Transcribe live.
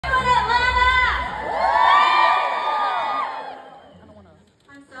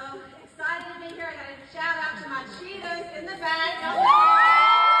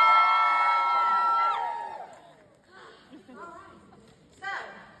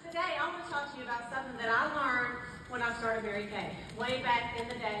to you about something that I learned when I started Mary Kay, way back in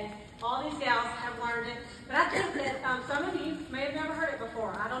the day. All these gals have learned it, but I think that some of you may have never heard it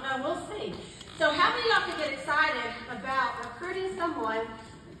before. I don't know, we'll see. So how many of y'all can get excited about recruiting someone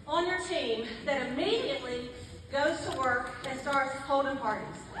on your team that immediately goes to work and starts holding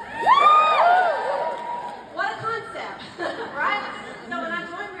parties? What a concept, right? So when I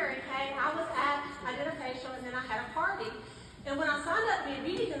joined Mary Kay, I did a facial and then I had a party. And when I signed up to be a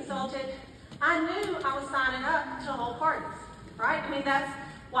beauty consultant, I knew I was signing up to hold parties, right? I mean, that's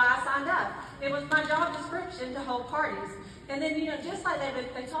why I signed up. It was my job description to hold parties. And then, just like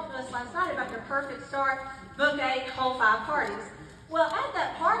they talked to us last night about your perfect start, book 8, hold 5 parties. Well, at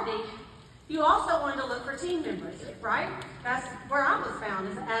that party, you also wanted to look for team members, right? That's where I was found,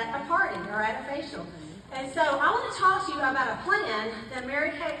 is at a party or at a facial. And so I want to talk to you about a plan that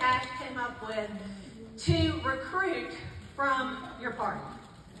Mary Kay Ash came up with to recruit from your party.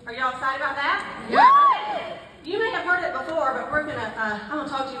 Are y'all excited about that? Yeah. You may have heard it before, but I'm gonna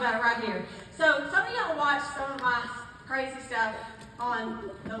talk to you about it right here. So some of y'all watch some of my crazy stuff on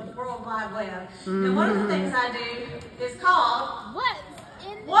the World Wide Web. And one of the things I do is called What's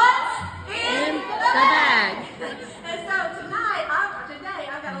in the Bag? And so today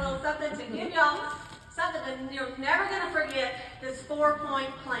I've got a little something to give y'all, something that you're never gonna forget, this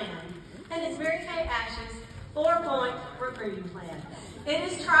 4-point plan. And it's Mary Kay Ash's 4-point recruiting plan. It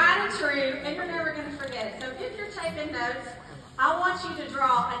is tried and true, and you're never going to forget it. So if you're taking notes, I want you to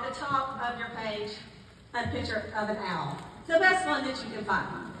draw at the top of your page a picture of an owl. The best one that you can find.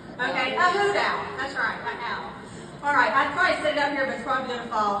 Okay, a hoot owl. That's right, an owl. All right, I'd probably set it up here, but it's probably going to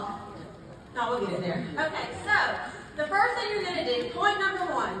fall. No, we'll get it there. Okay, so the first thing you're going to do, point number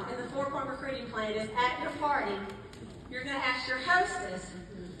 1 in the 4-point recruiting plan is at your party, you're going to ask your hostess,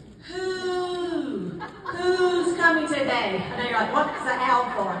 Who's coming today? I know you're like, what's the owl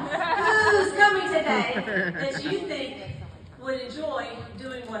for? Who's coming today that you think would enjoy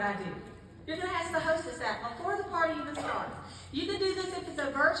doing what I do? You're going to ask the hostess that before the party even starts. You can do this if it's a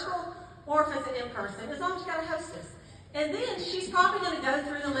virtual or if it's an in-person, as long as you got a hostess. And then she's probably going to go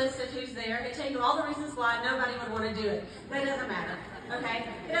through the list of who's there and tell you all the reasons why nobody would want to do it. That doesn't matter, okay?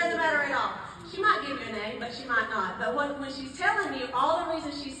 It doesn't matter at all. She might give you a name, but she might not. But when she's telling you all the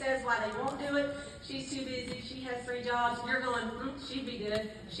reasons she says why they won't do it, she's too busy, she has 3 jobs, you're going, she'd be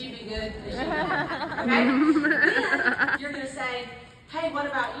good, she'd be good, and she'd be good. Okay? Then you're going to say, hey, what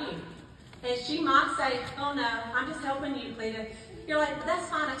about you? And she might say, oh no, I'm just helping you, Cleta. You're like, that's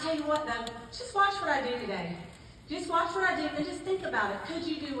fine. I tell you what though, just watch what I do today. Just watch what I do and just think about it. Could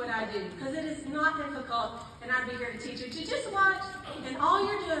you do what I do? Because it is not difficult, and I'd be here to teach you. To just watch, and all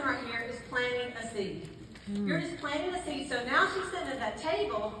you're doing right here is planting a seed. You're just planting a seed. So now she's sitting at that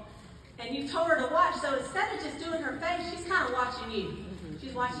table, and you've told her to watch. So instead of just doing her face, she's kind of watching you.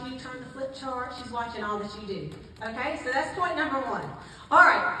 She's watching you turn the flip chart. She's watching all that you do. Okay, so that's point number 1. All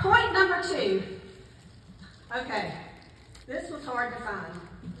right, point number 2. Okay, this was hard to find.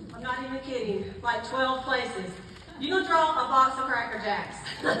 I'm not even kidding, like 12 places. You're going to draw a box of Cracker Jacks.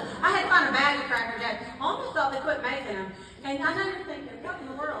 I had to find a bag of Cracker Jacks. I almost thought they quit making them. And I know you're thinking, what in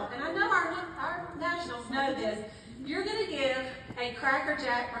the world? And I know our nationals know this. You're going to give a Cracker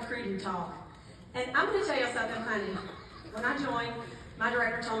Jack recruiting talk. And I'm going to tell you something funny. When I joined, my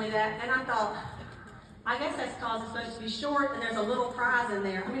director told me that, and I thought, I guess that's because it's supposed to be short and there's a little prize in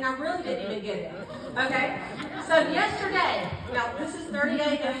there. I mean, I really didn't even get it. Okay? So yesterday, now this is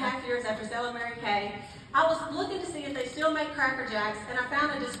 38 and a half years after selling Mary Kay, I was looking to see if they still make Cracker Jacks, and I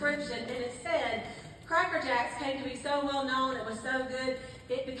found a description, and it said, Cracker Jacks came to be so well known, it was so good,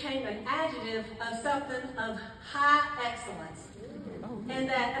 it became an adjective of something of high excellence.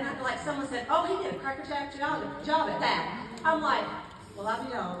 And like someone said, oh, he did a Cracker Jack job at that. I'm like, well, I'll be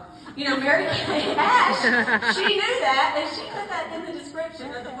dog. Mary Kay Ash, she knew that, and she put that in the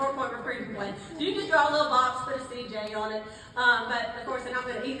description of the 4-point recruiting plan. So you just draw a little box, put a CJ on it, but of course, then I'm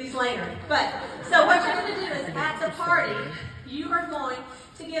going to eat these later. But, so what you're going to do is, at the party, you are going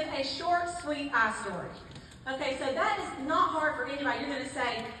to give a short, sweet I story. Okay, so that is not hard for anybody. You're going to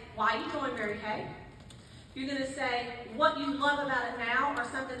say why you joined Mary Kay. You're going to say what you love about it now, or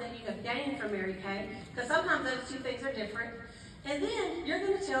something that you have gained from Mary Kay, because sometimes those two things are different. And then you're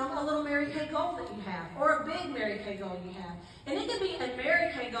going to tell them a little Mary Kay goal that you have, or a big Mary Kay goal you have. And it could be a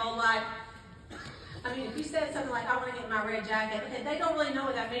Mary Kay goal like, if you said something like, I want to get my red jacket, and they don't really know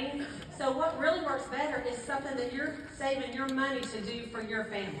what that means. So what really works better is something that you're saving your money to do for your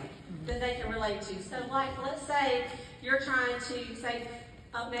family that they can relate to. So like, let's say you're trying to say,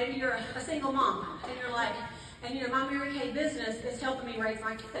 maybe you're a single mom, and you're like, And you know, my Mary Kay business is helping me raise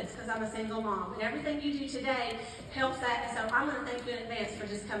my kids because I'm a single mom. And everything you do today helps that. And so I'm going to thank you in advance for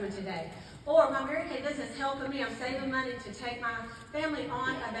just coming today. Or my Mary Kay business helping me. I'm saving money to take my family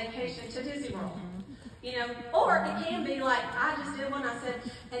on a vacation to Disney World. You know, or it can be like, I just did one, I said,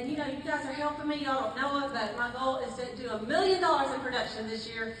 and you know, you guys are helping me, y'all don't know it, but my goal is to do $1 million in production this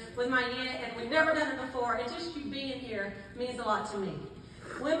year with my unit, and we've never done it before, and just you being here means a lot to me.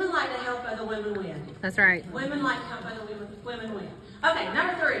 Women like to help other women win. That's right. Women like to help other women win. Okay,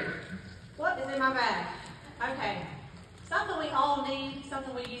 number 3. What is in my bag? Okay, something we all need,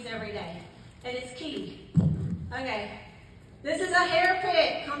 something we use every day, and it's key. Okay. This is a hair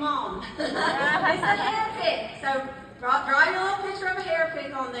pick, come on. It's a hair pick. So draw your little picture of a hair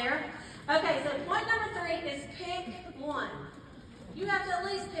pick on there. Okay, so point number 3 is pick one. You have to at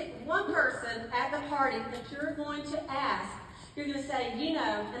least pick one person at the party that you're going to ask. You're going to say, you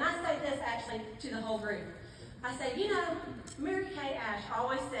know, and I say this actually to the whole group. I say, you know, Mary Kay Ash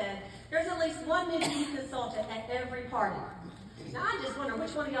always said, there's at least one new youth consultant at every party. Now I just wonder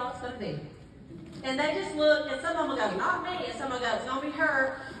which one of y'all it's going to be. And they just look, and some of them will go, not me, and some will go, it's going to be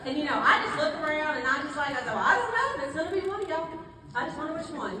her. And you know, I just look around, and I go, I don't know, but it's going to be one of y'all. I just wonder which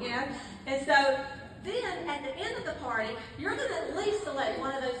one, you know. And so then, at the end of the party, you're going to at least select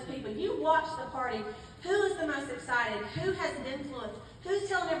one of those people. You watch the party, who is the most excited, who has an influence, who's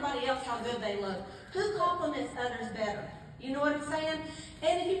telling everybody else how good they look, who compliments others better. You know what I'm saying?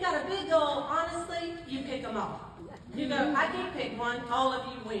 And if you've got a big goal, honestly, you pick them all. You go, I can't pick one, all of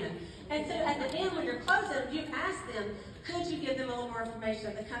you win. And so at the end, when you're closing, you ask them, could you give them a little more information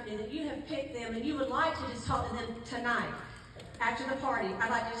of the company that you have picked them and you would like to just talk to them tonight after the party. I'd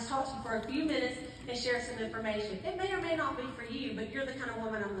like to just talk to you for a few minutes and share some information. It may or may not be for you, but you're the kind of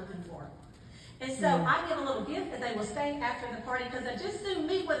woman I'm looking for. And so I give a little gift that they will stay after the party because I just soon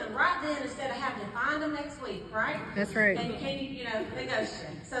meet with them right then instead of having to find them next week, right? That's right. And you can't, you know, they ghost you.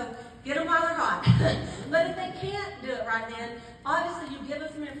 So get them while they're hot. But if they can't do it right then, obviously you give them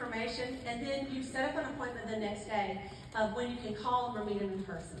some information and then you set up an appointment the next day of when you can call them or meet them in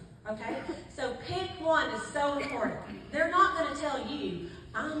person. Okay? So pick one is so important. They're not going to tell you,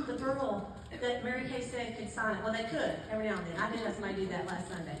 I'm the girl that Mary Kay said could sign it. Well, they could every now and then. I did have somebody do that last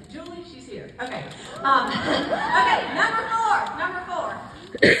Sunday. Julie, she's here. Okay. Okay, number four.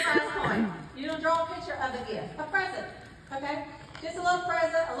 Last point. You don't draw a picture of a gift. A present. Okay? Just a little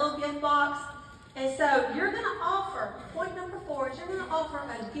present, a little gift box. And so you're going to offer, point number 4 is you're going to offer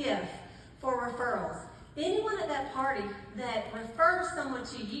a gift for referrals. Anyone at that party that refers someone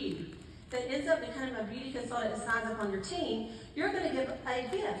to you that ends up becoming a beauty consultant and signs up on your team, you're going to give a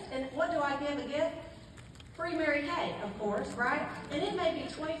gift. And what do I give a gift? Free Mary Kay, of course, right? And it may be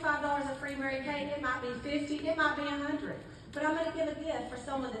 $25 of free Mary Kay, it might be $50, it might be $100. But I'm going to give a gift for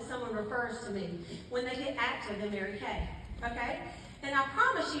someone that someone refers to me when they get active in Mary Kay, okay? And I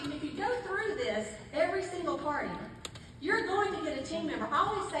promise you, if you go through this every single party, you're going to get a team member. I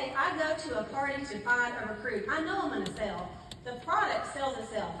always say, I go to a party to find a recruit. I know I'm going to sell. The product sells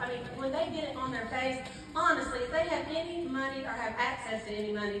itself. I mean, when they get it on their face, honestly, if they have any money or have access to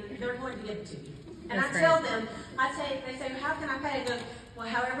any money, they're going to give it to you. And I tell them, they say, how can I pay? I go, well,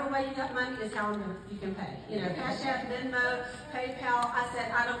 however way you got money is how you can pay. You know, Cash App, Venmo, PayPal. I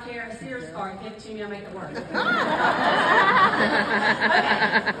said, I don't care. A Sears card, give it to me, I'll make it work. Okay, all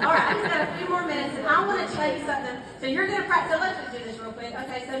right, I just got a few more minutes, and I want to tell you something. So you're going to practice. So let's just do this real quick.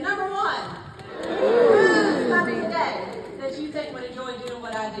 Okay, so number 1, who's coming today that you think would enjoy doing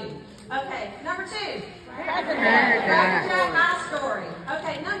what I do? Okay, number 2, Cracker Jack, my story.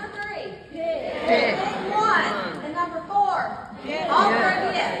 Okay, number 3, pick 1, and number 4, offer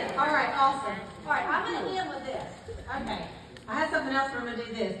a gift. All right, awesome. All right, I'm going to end with this. Okay, I have something else, but I'm going to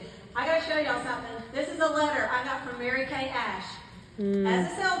do this. I got to show y'all something. This is a letter I got from Mary Kay Ash.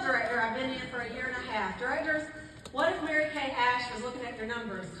 As a sales director, I've been in for 1.5 years. Directors, what if Mary Kay Ash was looking at your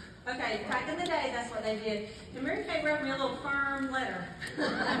numbers? Okay, back in the day, that's what they did. And Mary Kay wrote me a little firm letter.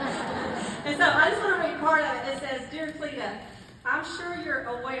 And so I just want to read part of it. It says, Dear Cleta, I'm sure you're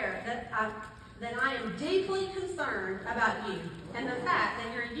aware that I am deeply concerned about you and the fact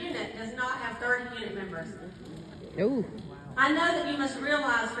that your unit does not have 30 unit members. Ooh. I know that you must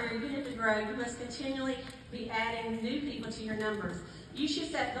realize for your unit to grow, you must continually be adding new people to your numbers. You should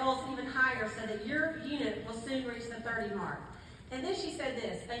set goals even higher so that your unit will soon reach the 30 mark. And then she said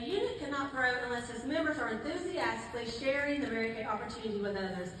this, a unit cannot grow unless its members are enthusiastically sharing the Mary Kay opportunity with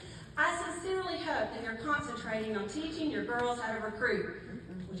others. I sincerely hope that you're concentrating on teaching your girls how to recruit,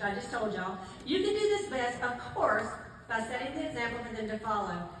 which I just told y'all. You can do this best, of course, by setting the example for them to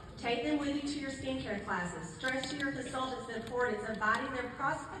follow. Take them with you to your skincare classes. Stress to your consultants the importance of inviting their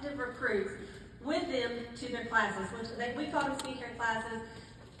prospective recruits with them to their classes, which we call them skincare classes,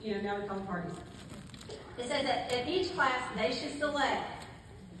 now we call them parties. It says that in each class, they should select,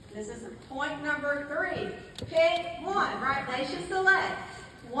 this is point number 3, pick one, right? They should select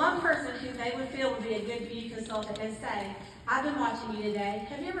one person who they would feel would be a good beauty consultant and say, I've been watching you today.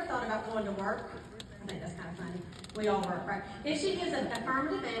 Have you ever thought about going to work? I think that's kind of funny. We all work, right? If she gives an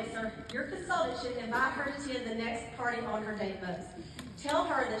affirmative answer, your consultant should invite her to attend the next party on her date books. Tell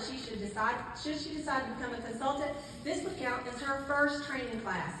her that should she decide to become a consultant, this would count as her first training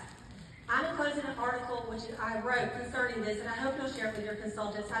class. I'm enclosing an article which I wrote concerning this, and I hope you'll share it with your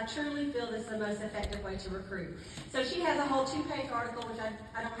consultants. I truly feel this is the most effective way to recruit. So she has a whole 2-page article, which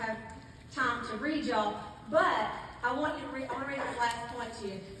I don't have time to read y'all, but I want to read this last point to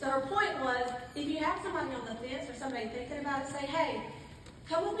you. So her point was, if you have somebody on the fence or somebody thinking about it, say, hey,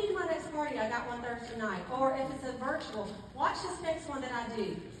 come with me to my next party. I got one Thursday night. Or if it's a virtual, watch this next one that I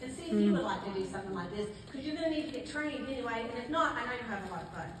do and see if you would like to do something like this, because you're going to need to get trained anyway. And if not, I know you'll have a lot of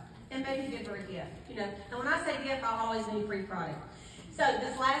fun. And maybe give her a gift. And when I say gift, I'll always mean free product. So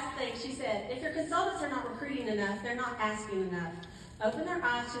this last thing, she said, if your consultants are not recruiting enough, they're not asking enough. Open their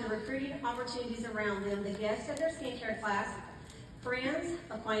eyes to the recruiting opportunities around them, the guests at their skincare class, friends,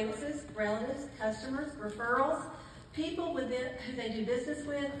 acquaintances, relatives, customers, referrals, people who they do business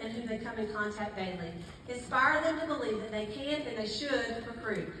with and who they come in contact daily. Inspire them to believe that they can and they should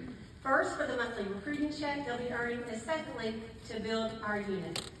recruit. First, for the monthly recruiting check they'll be earning, and secondly, to build our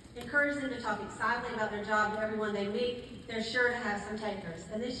unit. Encourage them to talk excitedly about their job to everyone they meet. They're sure to have some takers.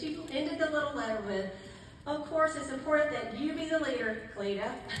 And then she ended the little letter with, of course, it's important that you be the leader,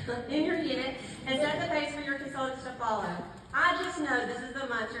 Cleta, in your unit and set the pace for your consultants to follow. I just know this is the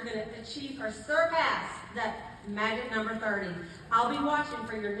month you're going to achieve or surpass that magic number 30. I'll be watching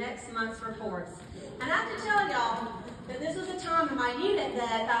for your next month's reports. And I have to tell y'all that this was a time in my unit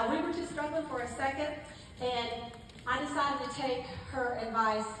that we were just struggling for a second, and I decided to take her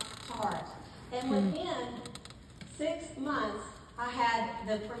advice to heart. And within 6 months, I had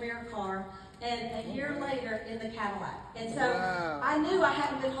the Premier car, and a year later in the Cadillac. And so I knew I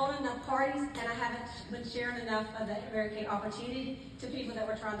hadn't been holding enough parties, and I haven't been sharing enough of the Mary Kay opportunity to people that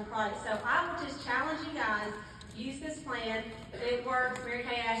were trying the product. So I would just challenge you guys, use this plan. It works. Mary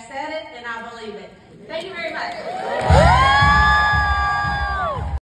Kay Ash said it, and I believe it. Thank you very much.